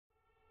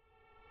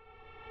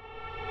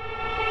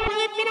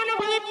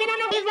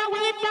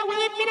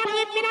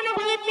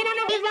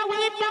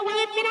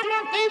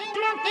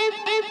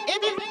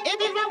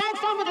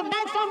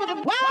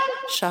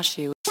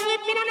Shash'u.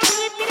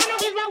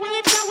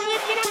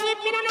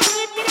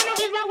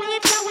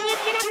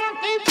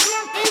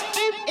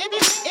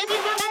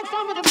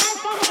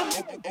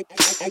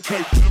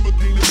 Okay,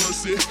 Lamborghini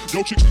Mercy,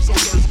 yo chick she so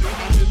thirsty.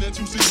 I'm in that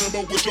 2C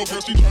Lambo with your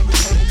girl, she tryna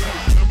turn me.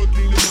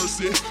 Lamborghini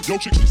Mercy, yo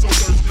chick she so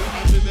thirsty.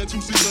 I'm in that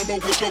 2C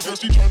Lambo with your girl,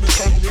 she tryna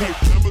turn me.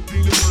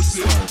 Lamborghini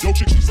Mercy, yo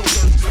chick she so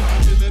thirsty.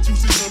 I'm in that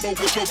 2C Lambo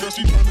with your girl,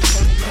 she tryna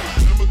turn me.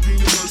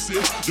 Lamborghini Mercy,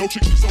 yo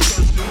chick she so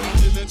thirsty. I'm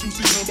in that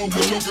 2C Lambo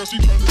with your girl, she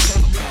tryna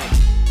turn me.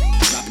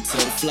 Drop it to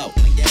the floor,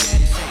 like that.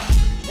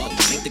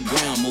 Make the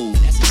ground move,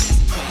 that's a play.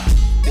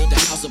 Build the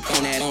house up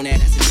on that,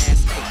 that's an ass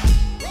state.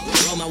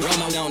 Roll my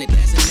on it,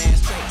 that's an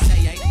ass trait.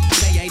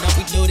 Say, don't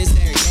we do this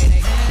every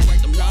day?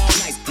 Work them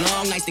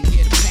long nights to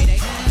get a payday.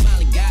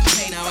 Finally got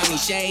paid, now I need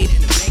shade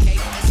and a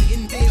vacate.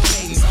 Getting bill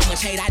hating, so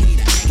much hate, I need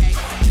a AK.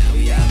 Now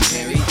we out in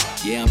Perry,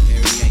 yeah, I'm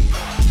Perry.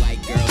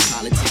 White girl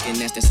politicking,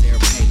 that's the Sarah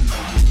Payton.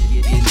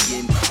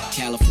 Getting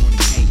California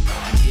cake.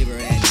 I give her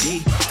that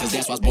D, cause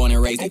that's why I was born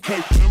and raised.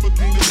 Okay,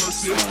 Lamborghini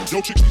Mercy,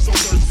 yo chick she so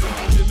thirsty.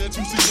 I'm in that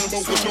 2C Lambo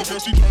with your girl,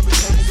 she tryna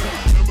turn me.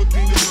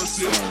 Lamborghini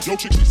Mercy, yo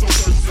chick she so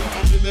thirsty.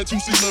 I'm in that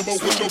 2C Lambo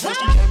with your girl,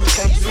 she tryna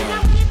turn me.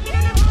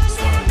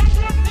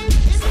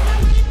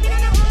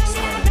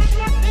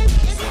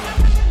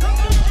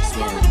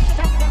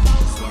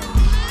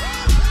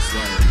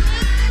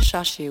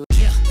 Shash'u.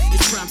 Yeah,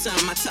 it's prime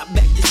time, my top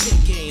back, this pin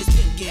game.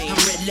 I'm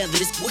red leather,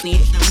 this Whitney,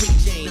 I'm Rick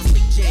James.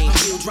 I'm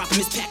still dropping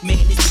this Pac-Man,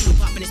 this steel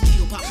popping,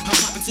 I'm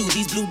popping too,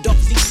 these blue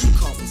dogs, these two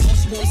coffins. All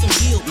she wanted some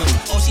yield money,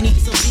 all she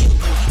needed some yield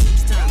money. He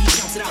takes time, he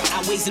counts it out, I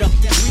weighs it up,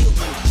 that's real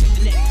money. Check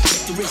the neck,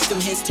 check the wrist,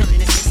 them heads turning,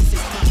 that's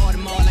exorcist. My heart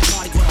and all like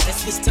Mardi Gras,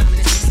 that's Swiss time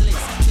and that's excellence.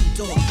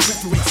 Two-door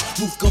preference,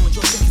 roof going,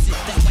 your deficit.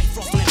 That white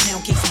frost on that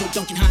pound cake, no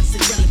Dunkin' Hines,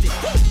 it's irrelevant.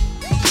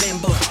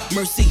 Lambo,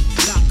 Mercy,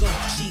 Loco,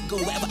 she go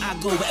wherever I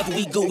go, wherever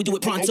we go, we do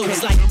it pronto.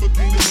 It's like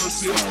Lamborghini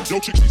Mercy, yo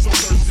chick she so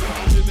thirsty.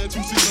 I'm in that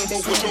 2C Lambo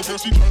with your girl,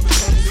 she tryna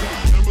turn me.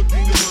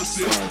 Lamborghini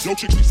Mercy, yo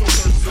chick she so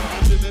thirsty.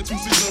 I'm in that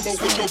 2C Lambo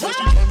with your girl,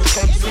 she tryna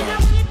turn me.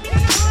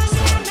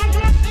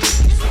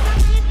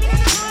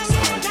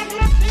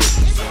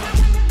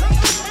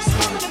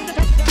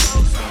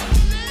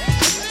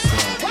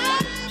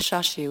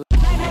 Shash'u.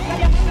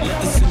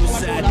 let the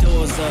suicide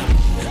doors up.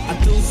 I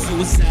do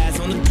suicides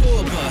on the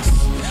tour bus.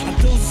 I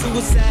do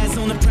suicides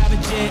on a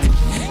private jet.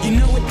 You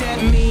know what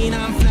that mean,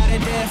 I'm fly to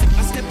death.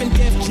 I step in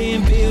Def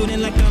Jam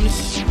building like I'm the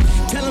shit.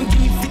 Tell them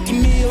give me 50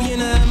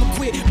 million or I'ma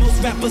quit.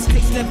 Most rappers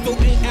face level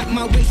ain't at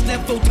my waist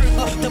level. Turn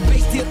up the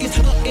bass till it's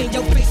up in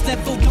your face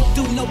level. Don't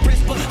do no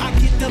press, but I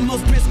get the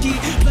most press key.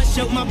 Plus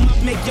yo, my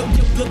mouth make yo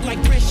look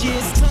like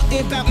precious.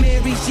 Talking about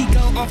Mary, she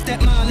gone off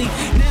that Molly.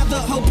 Now the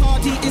whole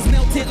party is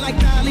melted like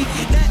Dolly.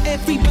 Now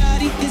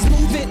everybody is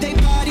moving they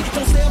body.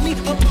 Don't sell me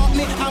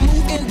apartment, I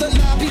move in the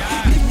lobby.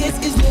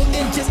 Niggas is more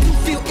than just to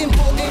feel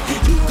important.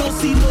 You go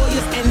see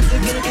lawyers and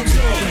niggas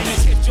enjoy.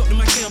 Catch up to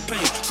my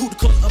campaign, cool the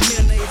color of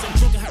mayonnaise. I'm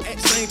drinking her at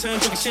the same time,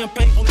 drinking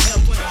champagne on the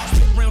airplane.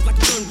 Spit rounds like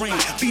a gun rain,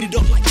 beat it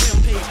up like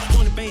rampage.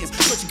 100 bands,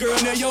 touch your girl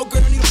now, your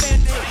girl need a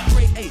band-aid.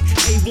 Grade A,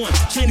 A1,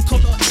 chain the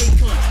color of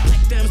Akon.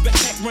 Black diamonds,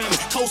 backpack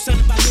rhyming,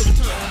 co-signed by Louis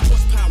Vuitton.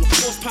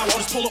 Horsepower, all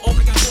this polo on,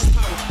 I got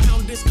horsepower.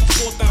 Pound this,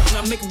 cost 4,000,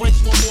 I make it rain,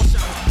 just one more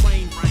shower.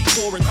 Rain,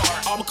 pouring,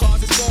 all my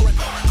cars is foreign,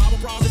 all my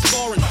bras is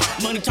foreign.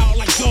 Money tall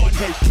like Jordan.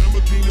 Hey,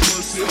 Lamborghini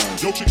Mercy,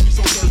 yo chick she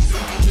so thirsty.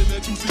 I'm in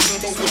that 2C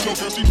Lambo with your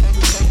girl, she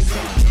tryna turn me.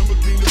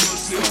 Lamborghini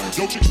Mercy,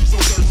 yo chick she so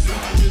thirsty.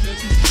 I'm in that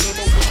 2C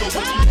Lambo with your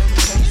girl, she tryna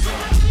turn me.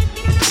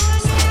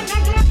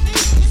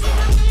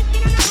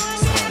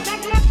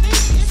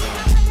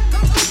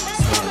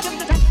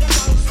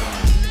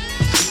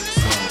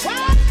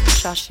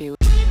 Shash'u.